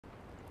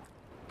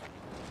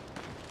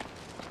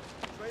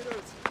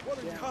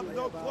Come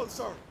no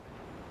closer!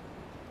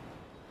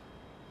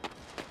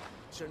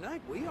 Sir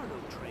Knight, we are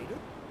no traitor.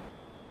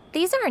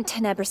 These aren't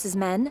Tenebros'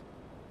 men.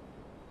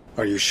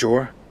 Are you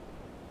sure?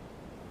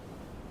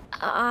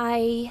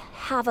 I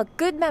have a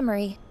good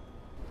memory.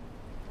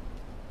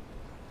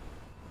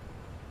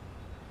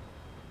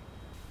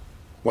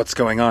 What's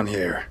going on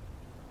here?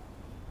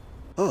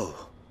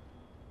 Oh,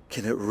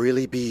 can it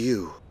really be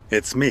you?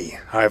 It's me,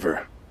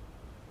 Ivor.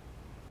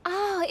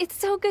 Oh, it's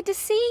so good to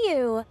see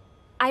you.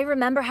 I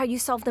remember how you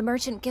solved the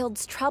Merchant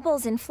Guild's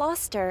troubles in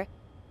Floster.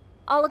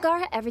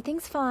 Oligar,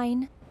 everything's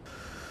fine.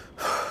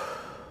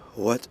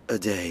 What a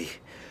day.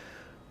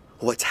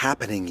 What's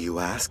happening, you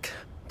ask?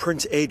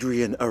 Prince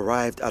Adrian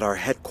arrived at our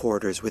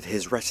headquarters with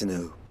his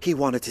retinue. He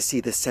wanted to see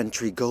the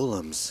sentry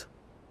golems.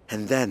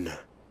 And then,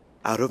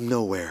 out of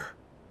nowhere,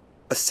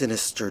 a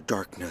sinister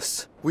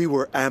darkness. We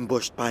were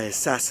ambushed by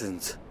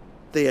assassins.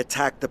 They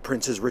attacked the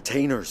prince's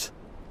retainers.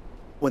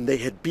 When they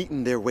had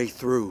beaten their way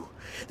through,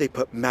 they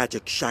put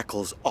magic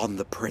shackles on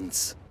the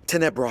prince.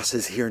 Tenebros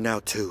is here now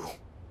too.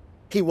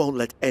 He won't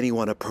let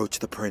anyone approach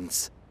the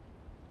prince.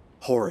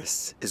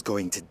 Horus is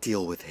going to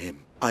deal with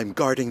him. I'm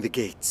guarding the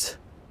gates,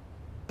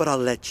 but I'll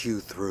let you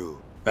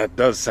through. That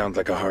does sound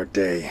like a hard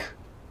day.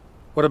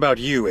 What about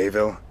you,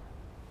 Avil?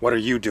 What are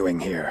you doing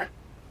here?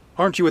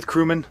 Aren't you with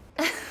crewmen?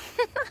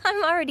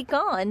 I'm already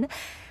gone.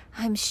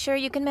 I'm sure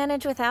you can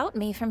manage without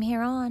me from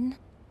here on.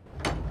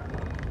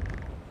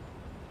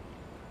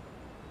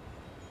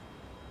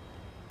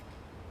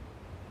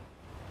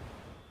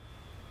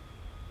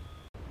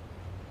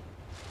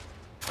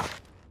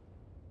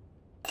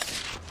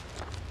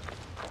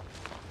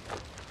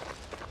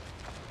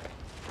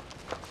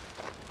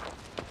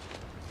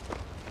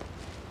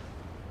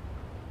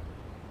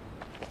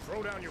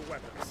 Throw down your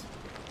weapons.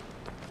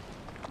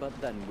 But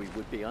then we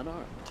would be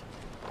unarmed.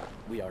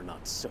 We are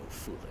not so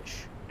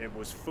foolish. It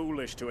was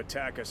foolish to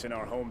attack us in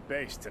our home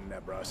base,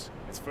 Tenebros.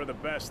 It's for the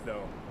best,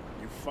 though.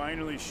 You've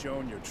finally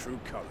shown your true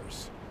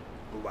colors.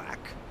 Black,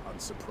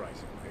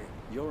 unsurprisingly.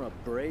 You're a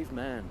brave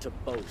man to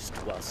boast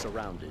while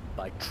surrounded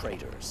by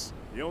traitors.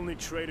 The only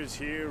traitors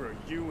here are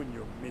you and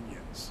your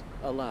minions.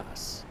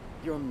 Alas,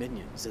 your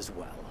minions as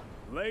well.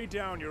 Lay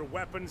down your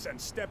weapons and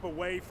step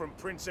away from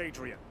Prince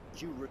Adrian.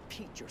 You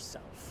repeat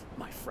yourself,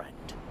 my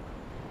friend.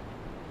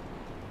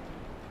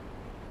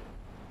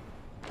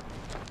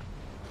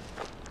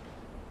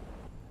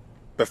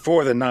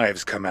 Before the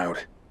knives come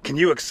out, can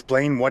you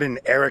explain what in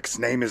Eric's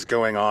name is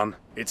going on?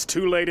 It's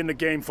too late in the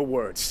game for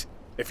words.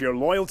 If you're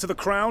loyal to the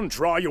crown,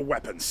 draw your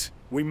weapons.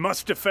 We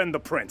must defend the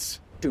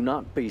prince. Do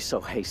not be so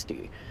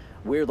hasty.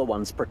 We're the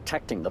ones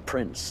protecting the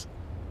prince.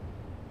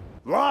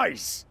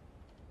 Lies!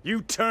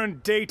 You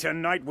turned day to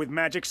night with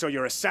magic so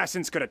your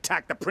assassins could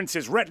attack the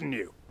prince's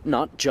retinue.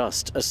 Not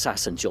just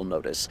assassins, you'll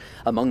notice.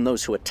 Among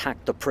those who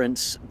attacked the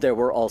prince, there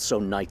were also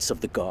Knights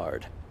of the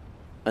Guard.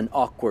 An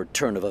awkward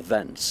turn of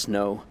events,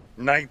 no?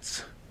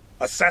 Knights?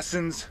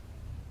 Assassins?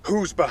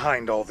 Who's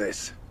behind all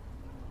this?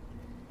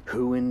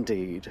 Who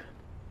indeed?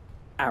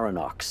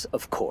 Aranox,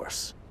 of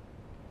course.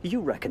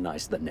 You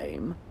recognize the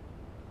name.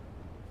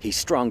 He's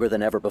stronger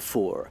than ever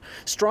before.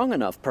 Strong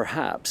enough,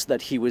 perhaps,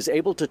 that he was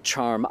able to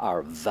charm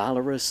our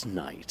valorous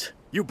knight.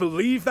 You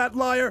believe that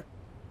liar?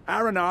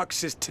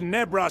 Aranox is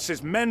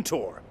Tenebros'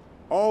 mentor.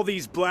 All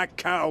these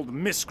black-cowled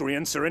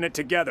miscreants are in it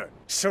together.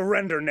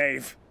 Surrender,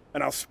 knave,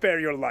 and I'll spare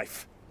your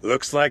life.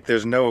 Looks like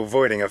there's no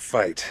avoiding a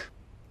fight.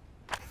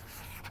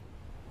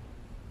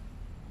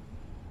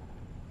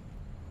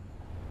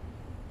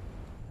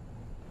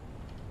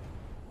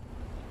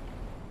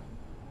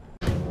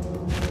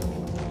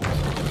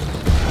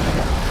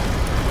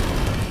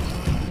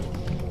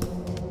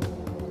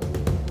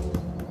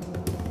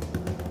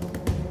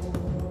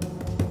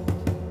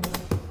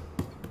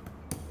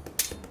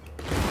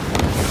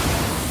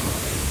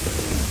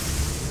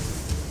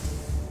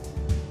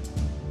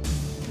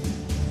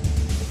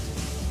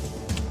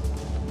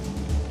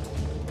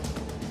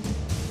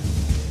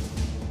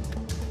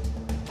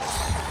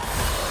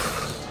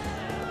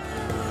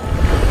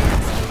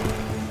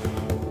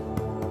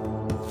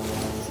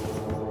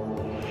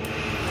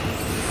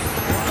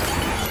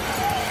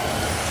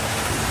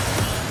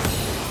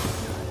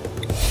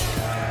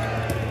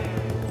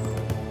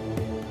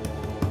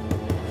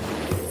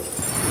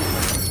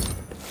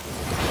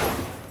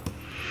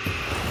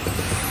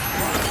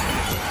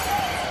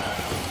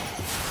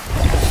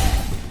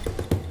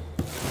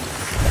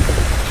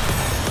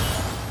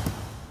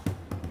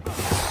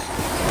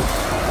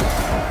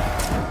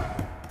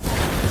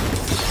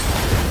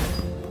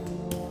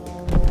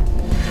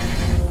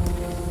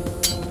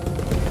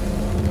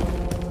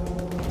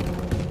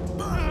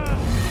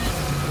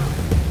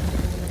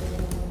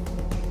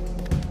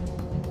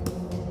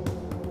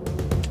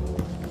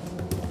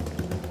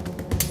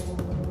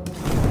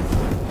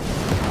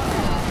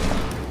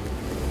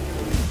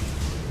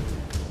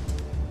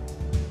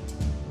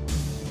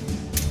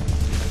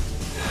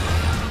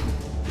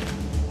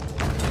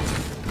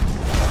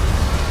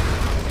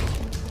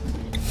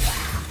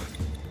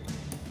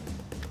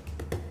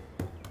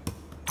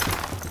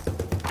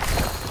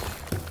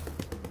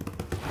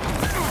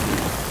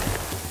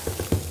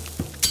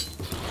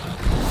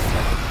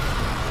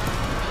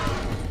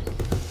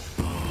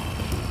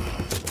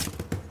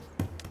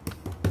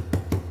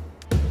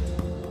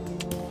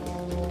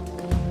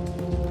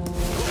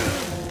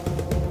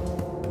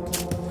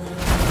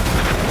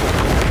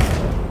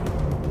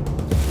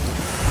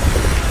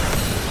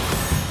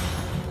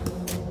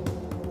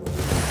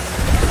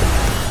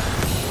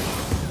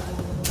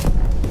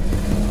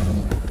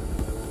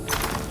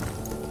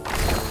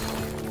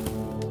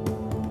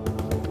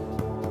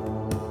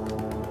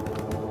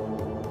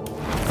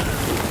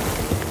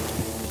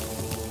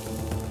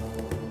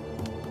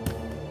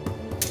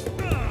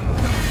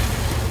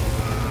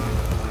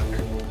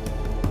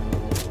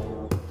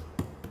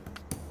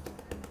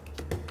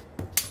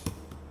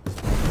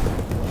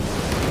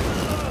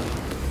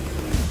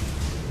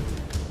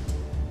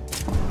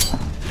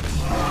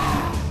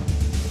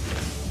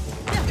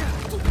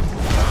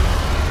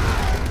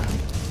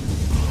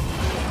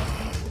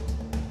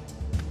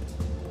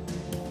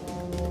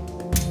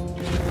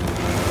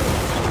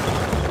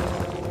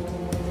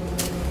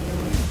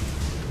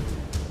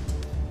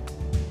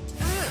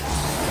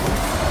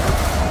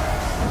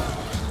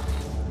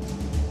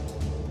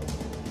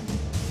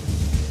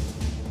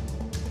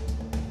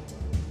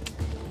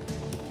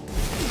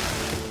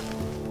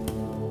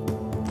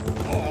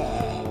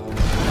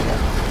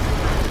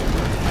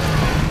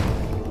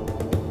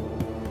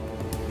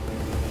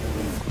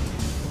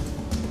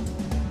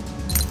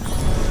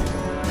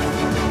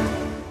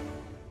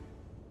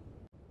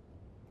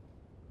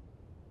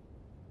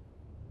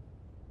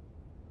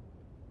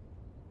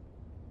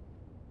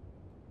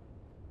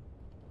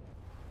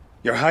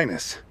 Your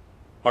Highness,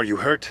 are you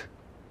hurt?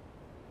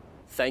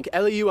 Thank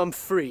Eliu, I'm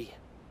free.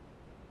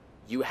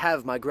 You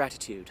have my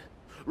gratitude.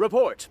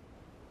 Report.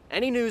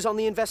 Any news on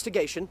the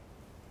investigation?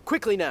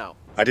 Quickly now.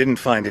 I didn't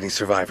find any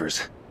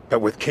survivors, but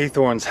with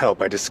Kaythorn's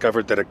help I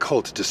discovered that a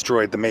cult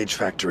destroyed the Mage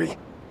Factory.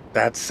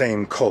 That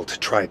same cult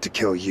tried to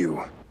kill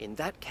you. In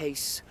that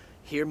case,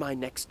 hear my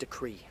next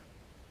decree.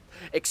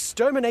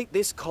 Exterminate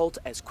this cult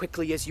as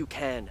quickly as you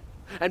can,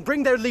 and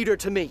bring their leader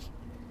to me.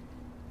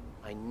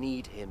 I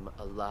need him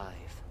alive.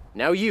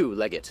 Now you,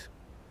 Legate.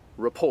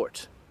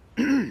 Report.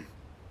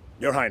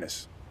 Your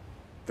Highness,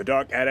 the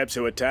Dark Adepts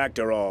who attacked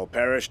are all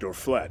perished or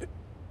fled.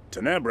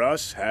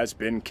 Tenebros has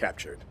been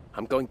captured.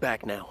 I'm going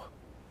back now.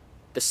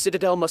 The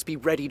Citadel must be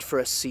readied for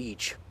a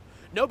siege.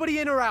 Nobody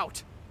in or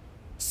out!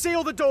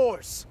 Seal the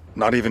doors!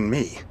 Not even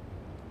me.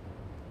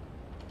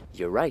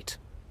 You're right.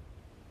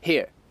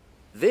 Here.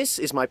 This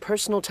is my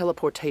personal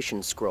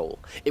teleportation scroll.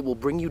 It will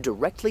bring you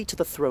directly to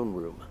the throne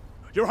room.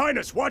 Your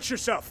Highness, watch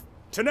yourself!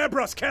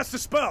 Tenebros cast a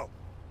spell!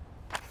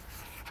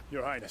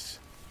 Your Highness,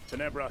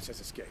 Tenebros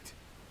has escaped.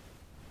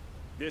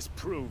 This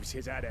proves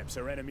his adepts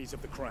are enemies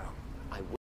of the Crown. I